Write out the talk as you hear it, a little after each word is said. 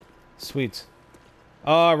Sweet.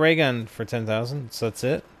 Oh, ray gun for 10,000. So that's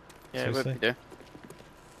it. Yeah, Seriously? whippity-doo.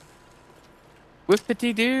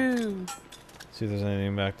 Whippity-doo! See if there's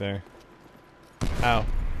anything back there. Ow.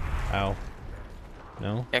 Ow.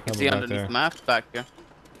 No? Yeah, I can How see about back underneath there? the map back here.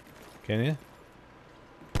 Can you?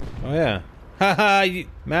 Oh yeah. Haha,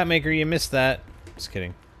 map maker, you missed that. Just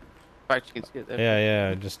kidding. In fact, you can see it there. Yeah,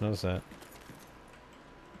 yeah, I just noticed that.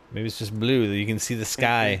 Maybe it's just blue that you can see the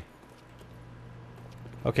sky.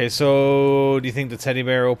 Okay, so do you think the teddy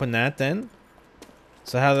bear opened that then?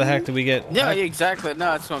 So how the heck did we get... Yeah, exactly.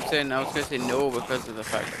 No, that's what I'm saying. I was going to say no because of the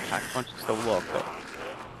fact that Pack Punch is still locked up.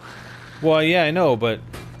 Well, yeah, I know, but...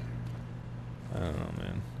 I don't know,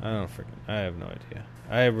 man. I have no idea.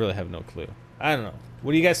 I really have no clue. I don't know.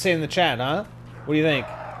 What do you guys say in the chat, huh? What do you think?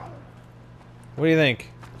 What do you think?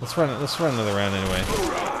 Let's run another round anyway.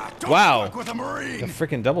 Wow! The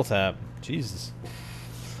freaking double tap. Jesus.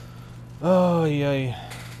 Oh, yay.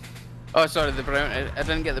 Oh, sorry, the brown. I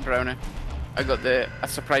didn't get the brownie. I got a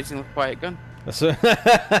surprisingly quiet gun.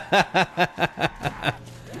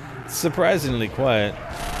 Surprisingly quiet.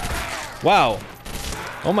 Wow.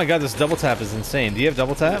 Oh my god, this double tap is insane. Do you have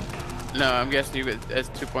double tap? No, I'm guessing you got it's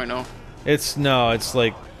 2.0. It's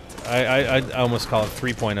like I almost call it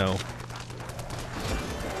 3.0.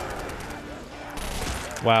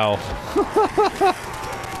 Wow.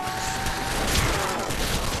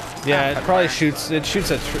 Yeah, it probably shoots. It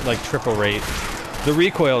shoots at like triple rate. The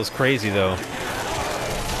recoil is crazy though.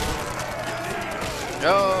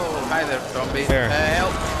 Oh, hi there, zombie. There.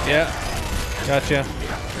 Help. Yeah. Gotcha.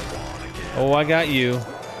 Oh, I got you.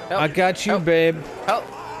 Help. I got you, Help. babe. Help.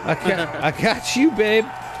 I got you, babe.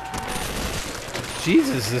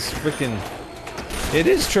 Jesus, this freaking... It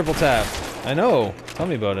is triple tap. I know. Tell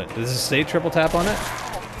me about it. Does it say triple tap on it?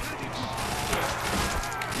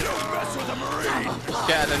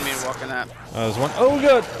 Yeah, I didn't mean walking that. Oh, there's one. Oh,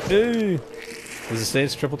 God. Hey. Does it say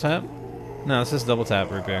it's triple tap? No, it says double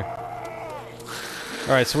tap, repair.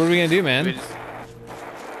 Alright, so what are we gonna do, man? We just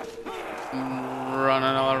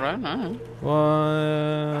running all around, huh?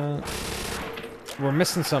 What? We're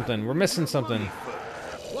missing something. We're missing something.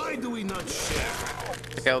 Why do we not share?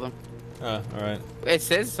 To kill them. Oh, alright. It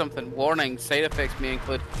says something. Warning, side effects may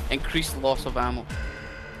include increased loss of ammo.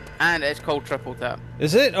 And it's called triple tap.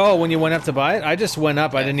 Is it? Oh, when you went up to buy it? I just went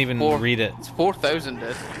up. I Yeah, didn't even read it. It's 4,000,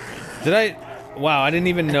 dude. Did I? Wow, I didn't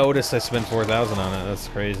even notice I spent 4,000 on it. That's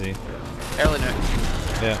crazy. Early now.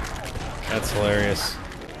 Yeah. That's hilarious.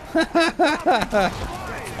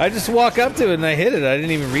 I just walk up to it and I hit it. I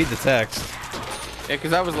didn't even read the text. Yeah,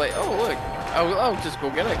 because I was like, oh, look. I'll just go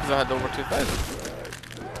get it because I had over 2,000.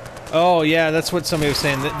 Oh, yeah, that's what somebody was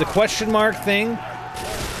saying. The question mark thing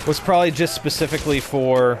was probably just specifically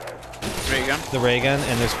for Ray gun. the ray gun,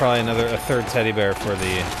 and there's probably a third teddy bear for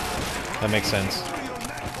the... That makes sense.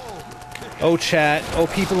 Oh, chat. Oh,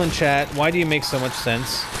 people in chat. Why do you make so much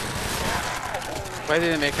sense? Why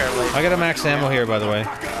did they make our life? I got a max ammo here, by the way.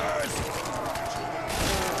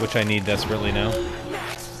 Which I need desperately now.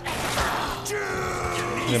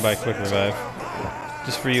 I'm gonna buy a quick revive.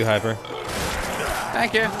 Just for you, Hyper.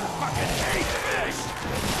 Thank you.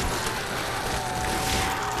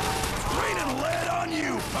 Raining lead on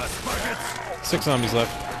you, puss buckets. 6 zombies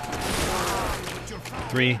left.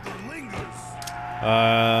 3.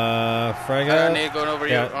 Frag I out. need to go over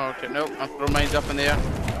Yeah. here. Oh, okay, nope. I'm throwing mines up in the air.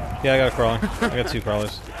 Yeah, I got a crawler. I got 2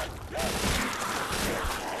 crawlers.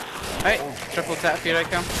 Hey, triple tap, here I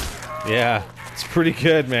come. Yeah, it's pretty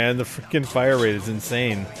good, man. The freaking fire rate is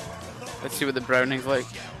insane. Let's see what the browning's like.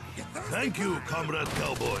 Thank you, comrade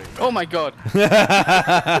cowboy. Oh my god.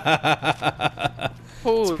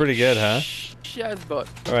 It's pretty good, huh? Shazbot.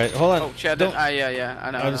 Alright, hold on. Oh, Chad. Don't- Yeah,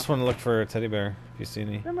 I know. I just want to look for a teddy bear, if you see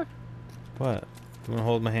any. Remember? What? You want to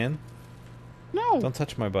hold my hand? No. Don't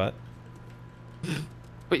touch my butt.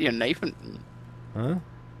 Put your knife in. Huh?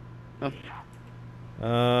 No.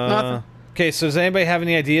 Nothing. Okay, so does anybody have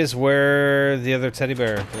any ideas where the other teddy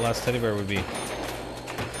bear, the last teddy bear would be?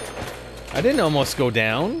 I didn't almost go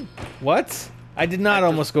down. What? I did not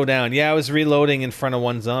almost go down. Yeah, I was reloading in front of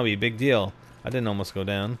one zombie. Big deal. I didn't almost go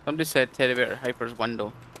down. Somebody said teddy bear Hyper's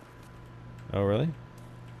window. Oh, really?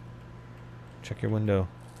 Check your window.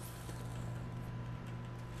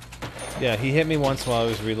 Yeah, he hit me once while I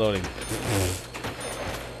was reloading.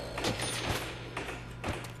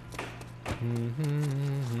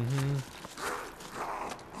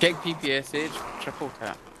 Check PPSH, triple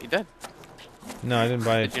tap. You did? No, I didn't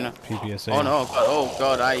buy Did you know? PPSA. Oh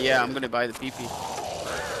no, yeah, I'm gonna buy the PP.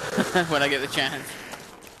 When I get the chance.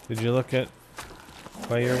 Did you look at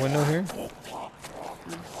by your window here?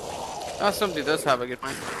 Oh, somebody does have a good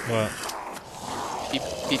point. What?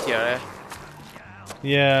 PTRF.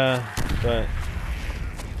 Yeah, but...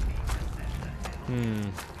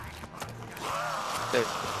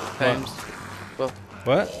 Times. Well,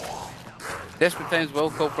 What? desperate times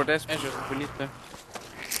will call for desperate measures if we need to.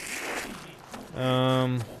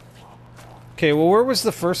 Okay, well, where was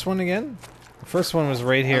the first one again? The first one was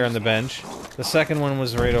right here on the bench. The second one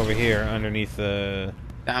was right over here, underneath the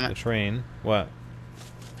Damn it. train. What?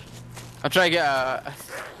 I'll try to get a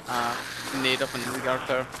nade up in the guard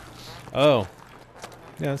tower. Oh.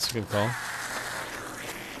 Yeah, that's a good call.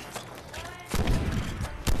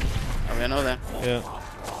 Oh, we know that. Yeah.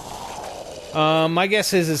 My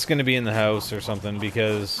guess is it's going to be in the house or something,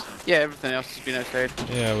 because... Yeah, everything else has been outside.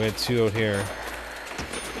 Yeah, we had 2 out here.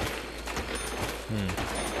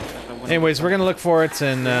 Anyways, we're going to look for it,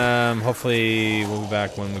 and hopefully we'll be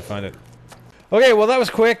back when we find it. Okay, well, that was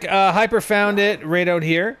quick. Hyper found it right out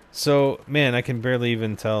here. So, man, I can barely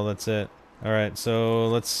even tell that's it. Alright, so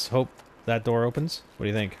let's hope that door opens. What do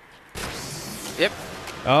you think? Yep.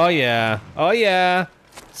 Oh, yeah. Oh, yeah.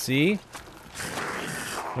 See?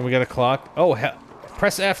 And we got a clock. Oh,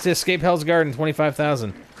 press F to escape Hell's Garden,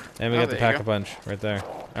 25,000. And we got the Pack-a-Punch right there.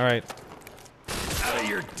 Alright. Out of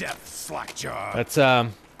your depth, slackjaw. That's,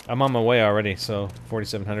 I'm on my way already, so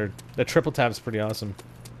 4,700. The triple tap's pretty awesome.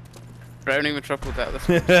 Browning with triple tap. That's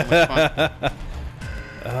so much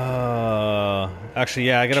fun. Actually,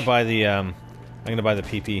 yeah, I gotta buy the, I'm gonna buy the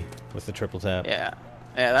PP with the triple tap. Yeah.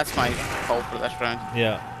 Yeah, that's my call for this round.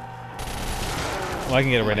 Yeah. Well, I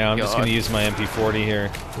can get it right now. I'm just gonna use my MP40 here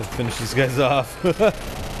to finish these guys off.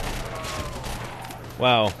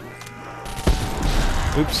 Wow.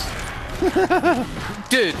 Oops.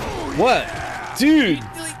 Dude! What? Dude!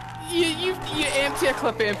 You empty a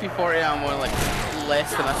clip of MP40 ammo in like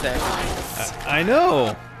less than a second. I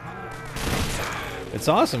know! It's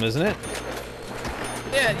awesome, isn't it?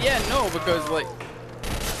 Yeah, no, because like...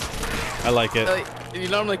 I like it. Like, you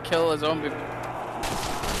normally kill a zombie.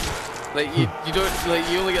 Like, you don't, like,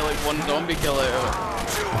 you only get like 1 zombie kill out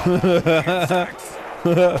of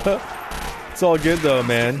it. It's all good though,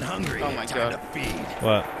 man. Oh my god.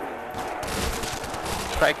 What?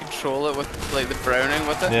 Try to control it with, like, the browning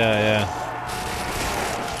with it. Yeah.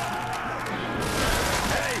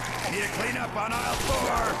 Hey, need to clean up on aisle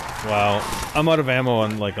 4. Wow. I'm out of ammo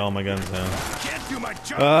on, like, all my guns now. Can't do my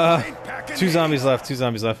job. 2 zombies left, 2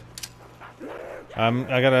 zombies left. I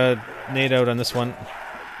got a nade out on this one.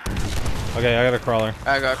 Okay, I got a crawler.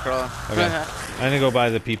 I got a crawler. Okay. I'm gonna go buy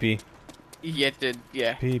the PP. Yeah, dude,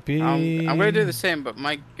 yeah. PP. I'm gonna do the same, but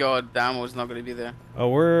my god, the ammo's not gonna be there. Oh,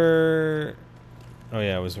 we're... Oh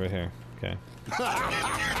yeah, it was right here. Okay.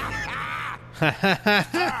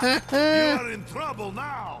 You're in trouble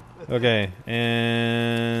now. Okay,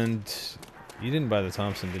 and... You didn't buy the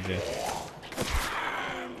Thompson, did you?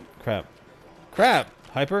 Crap.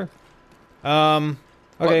 Hyper? Okay.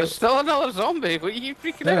 Well, there's still another zombie. What are you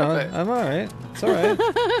freaking out about? I'm alright. It's alright.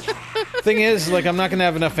 Thing is, like, I'm not gonna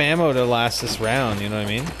have enough ammo to last this round, you know what I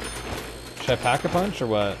mean? Should I Pack-a-Punch or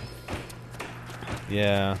what?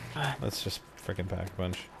 Yeah. Let's just frickin'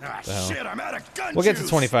 Pack-a-Punch. Ah, The hell. shit, I'm out of gun We'll get to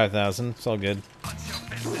juice. 25,000. It's all good.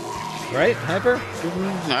 Right, Hyper?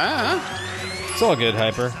 It's all good,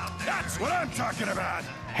 Hyper. That's what I'm talking about.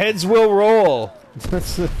 Heads will roll!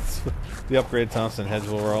 That's the upgrade Thompson. Heads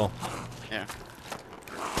will roll. Yeah.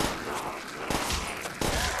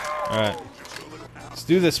 Alright. Let's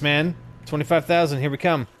do this, man. 25,000. Here we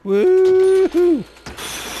come. Woo!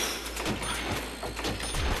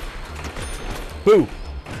 Boo!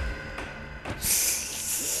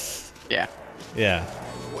 Yeah. Yeah.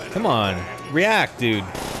 Come on. React, dude.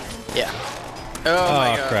 Yeah. Oh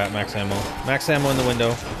my god. Crap. Max ammo. Max ammo in the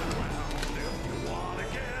window.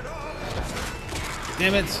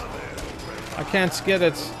 Damn it. I can't get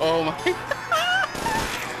it. Oh my.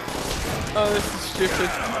 Oh, this is stupid.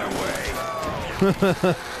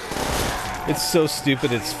 It's so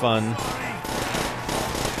stupid, it's fun.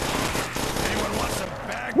 Anyone want some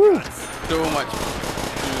bag Woo. guns? So much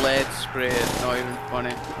lead spray, it's not even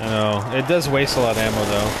funny. I know. It does waste a lot of ammo,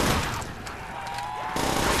 though.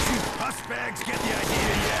 You puss bags get the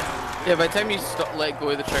idea yet? Yeah, by the time you let go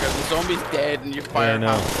of the trigger, the zombie's dead and you're firing know.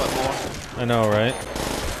 half a foot more. I know, right?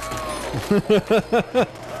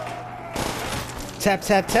 Tap,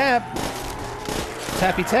 tap, tap.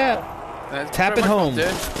 Tappy tap. That's Tap pretty it much home. what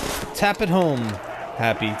I'm doing. Tap it home.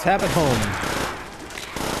 Happy. Tap it home.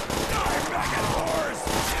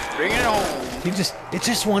 Bring it home. It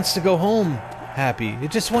just wants to go home. Happy. It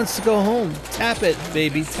just wants to go home. Tap it,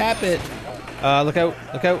 baby. Tap it. Look out.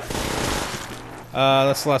 Look out.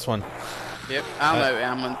 That's the last one. Yep, I'm out of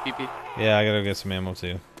ammo and PP. Yeah, I gotta get some ammo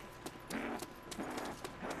too.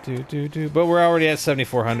 But we're already at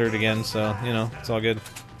 7,400 again, so, you know, it's all good.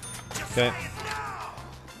 Okay.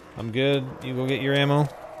 I'm good. You go get your ammo.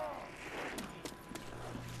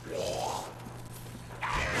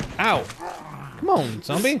 Ow! Come on,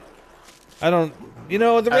 zombie. I don't... You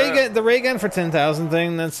know, the ray gun for 10,000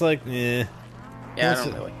 thing, that's like, eh. Yeah, I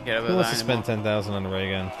don't really care about that. Who wants to anymore. spend 10,000 on the ray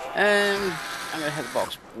gun? I'm gonna hit the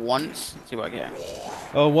box once, see what I get.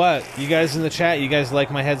 Oh, what? You guys in the chat, you guys like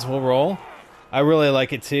my heads will roll? I really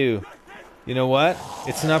like it too. You know what?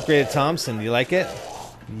 It's an upgraded Thompson. Do you like it?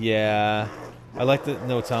 Yeah. I like the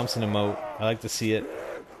no Thompson emote. I like to see it.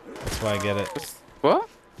 That's why I get it. What?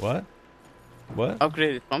 What? What?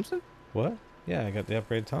 Upgraded Thompson? What? Yeah, I got the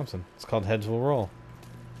upgraded Thompson. It's called Heads Will Roll.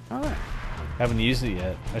 Alright. Haven't used it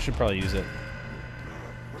yet. I should probably use it.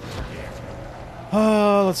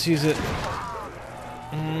 Oh, let's use it.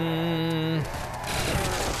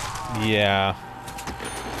 Yeah.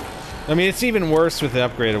 I mean, it's even worse with the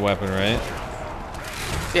upgraded weapon, right?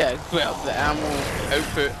 Yeah, well, the ammo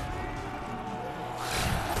output.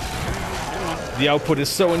 The output is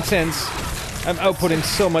so intense. I'm outputting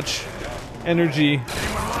so much energy.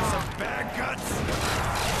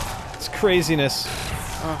 It's craziness.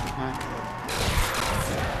 Oh, man.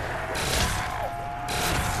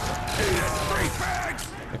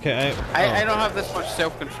 Okay, I don't have this much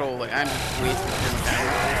self-control. Like, I'm just wasting too much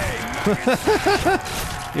ammo.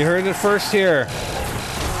 You heard it first here.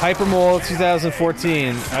 Hypermole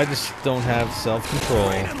 2014. I just don't have self-control.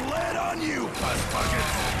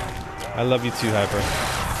 I love you too, Hyper.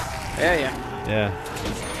 Yeah, yeah. Yeah.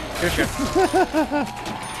 Sure.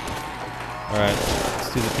 Alright,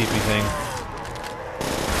 let's do the pee-pee thing.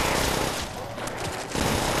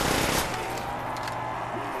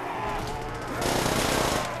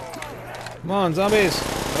 Come on, zombies!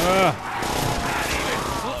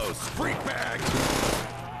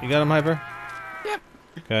 You got him, Hyper? Yep.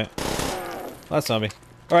 Okay. Last zombie.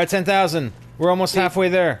 Alright, 10,000. We're almost halfway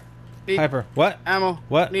there. Need Hyper. What? ammo.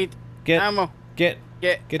 What? Need Get ammo. Get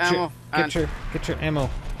ammo. Get your ammo. Get your ammo.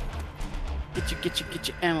 Get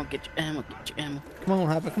your ammo. Get your ammo. Come on,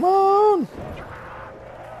 Hyper. Come on!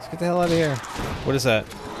 Let's get the hell out of here. What is that?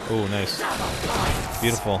 Oh, nice.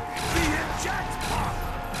 Beautiful.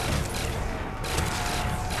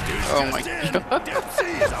 Oh my god.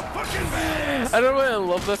 I don't really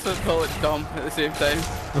love this until it's dumb at the same time.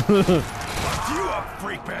 Fuck you up,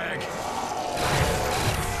 freak bag.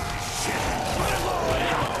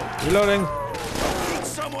 Reloading. Eat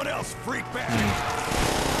someone else, freak bag.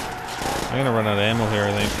 I'm gonna run out of ammo here,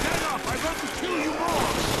 I think. Get up, I'm about to kill you all.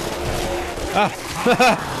 Ah!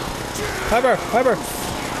 Hyper! Hyper!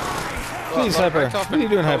 Please, Hyper. What are you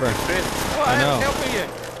doing, Hyper? Oh, I know. I'm helping you.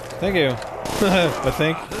 Thank you. I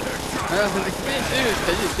think.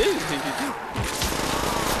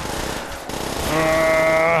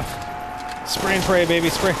 Spray and pray, baby,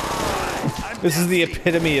 spray. This is the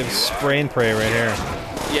epitome of spray and pray right here.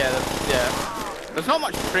 Yeah. There's not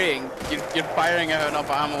much spraying. You're firing out enough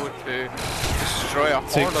ammo to destroy a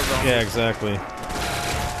horde of them. Yeah, exactly.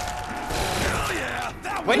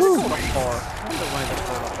 Why is it called a horde? I wonder why they're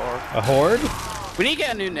called a horde. A horde? We need to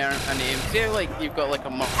get a new name. See how, like, you've got like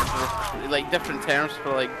like different terms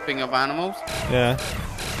for like thing of animals. Yeah.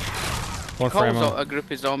 One for ammo. Calls a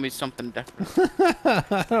group of zombies something different.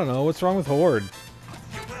 I don't know. What's wrong with horde?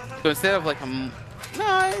 So instead of like a no,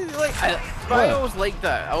 I always liked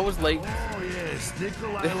that. I always liked. Oh yes,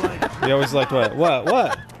 Nikolai like. You always liked what? What?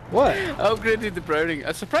 What? I upgraded the Browning.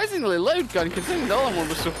 A surprisingly loud gun considering the other one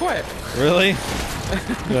was so quiet. Really?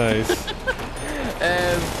 Nice.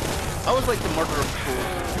 I always liked the murder of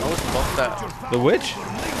crows. I always loved that. The witch?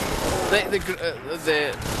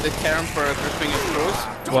 The term for a grouping of crows.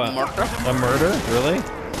 What? Murder. A murder? Really?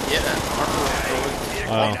 Yeah, murder of crows.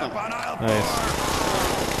 Wow. Nice.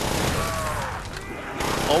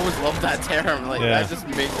 Always loved that term. Like Yeah. that just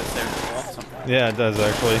makes it sound awesome. Yeah, it does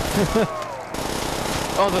actually.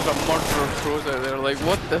 Oh, there's a murder of crows out there. Like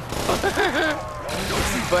what the?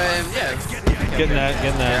 But yeah, Getting that.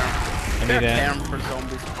 I need that. term for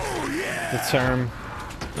zombies. The term.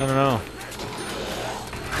 I don't know.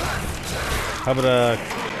 How about a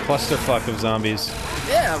clusterfuck of zombies?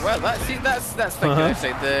 Yeah, well, that's thinking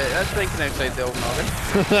outside the old noggin.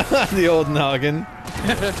 The old noggin.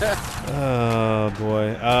 Oh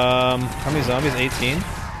boy. How many zombies? 18?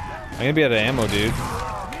 I'm gonna be out of ammo, dude.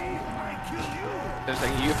 There's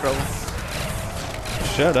like a you problem.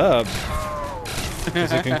 Shut up.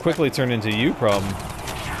 Because it can quickly turn into you problem.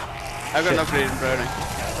 I've got an upgraded Browning.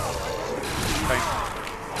 Fine.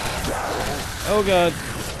 Oh god.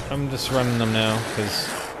 I'm just running them now, because...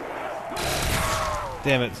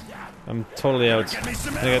 Damn it. I'm totally out.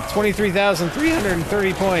 I got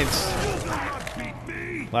 23,330 points.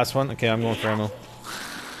 Last one? Okay, I'm going for ammo.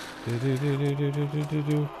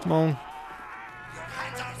 Come on.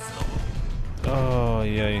 Oh,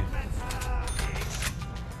 yay.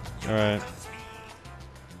 Alright.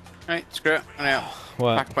 Alright, screw it. I'm out.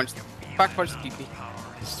 What? Back punch the PP.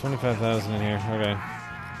 There's 25,000 in here. Okay.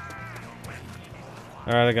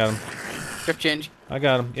 Alright, I got him. Grip change. I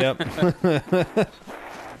got him. Yep. So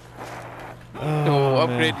Oh,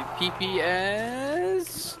 upgraded man. PP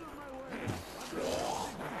as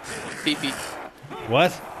PP.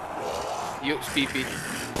 What? Yotes PP. Is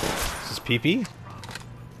this PP?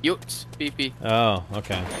 Yotes PP. Oh,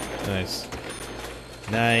 okay. Nice.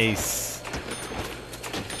 Nice.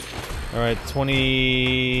 Alright,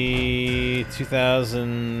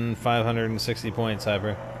 22,560 points,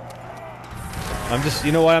 Hyper. I'm just,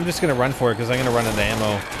 you know what? I'm just gonna run for it because I'm gonna run into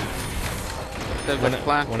ammo.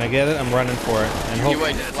 When I get it, I'm running for it. And You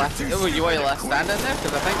want last stand in there?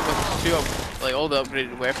 Because I think with two of like all the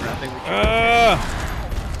upgraded weapon, I think we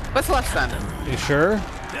should. Let's last stand in. You sure?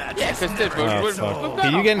 Yeah, because dude, Oh, fuck. Okay,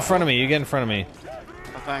 you get in front of me. You get in front of me.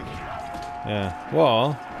 I think. Yeah.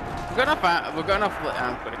 Well. We've got enough. We've got enough.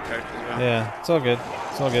 I'm gonna crouch as well. Yeah. It's all good.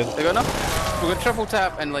 It's all good. They got enough. We've got triple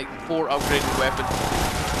tap and like 4 upgraded weapons.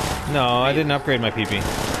 No, I didn't upgrade my PP.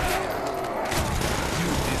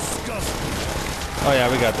 Oh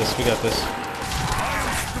yeah, we got this. We got this.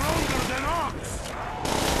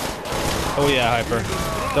 Oh yeah, Hyper.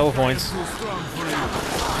 Double points.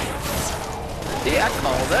 See, I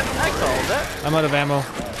called it. I called it. I'm out of ammo.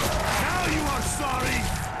 Now you are sorry.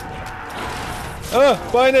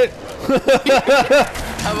 Find it!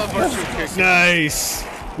 How about virtual cookie? Nice!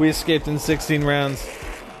 We escaped in 16 rounds.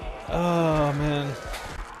 Oh man.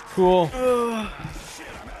 Cool.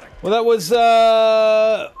 Well, that was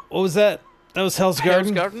what was that? That was Hell's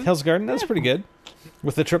Garden. Hell's Garden. That was pretty good.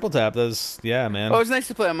 With the triple tap, that was, yeah, man. Well, it was nice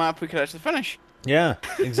to play a map we could actually finish. Yeah,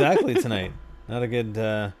 exactly. Tonight, not a good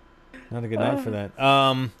night for that.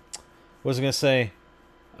 What was I gonna say?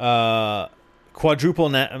 Quadruple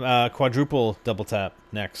double tap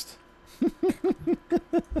next.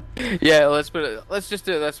 Yeah, let's just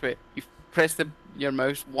do it this way. You press your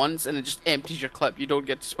mouse once and it just empties your clip. You don't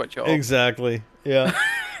get to switch it off. Exactly. Yeah.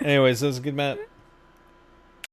 Anyways, that was a good map.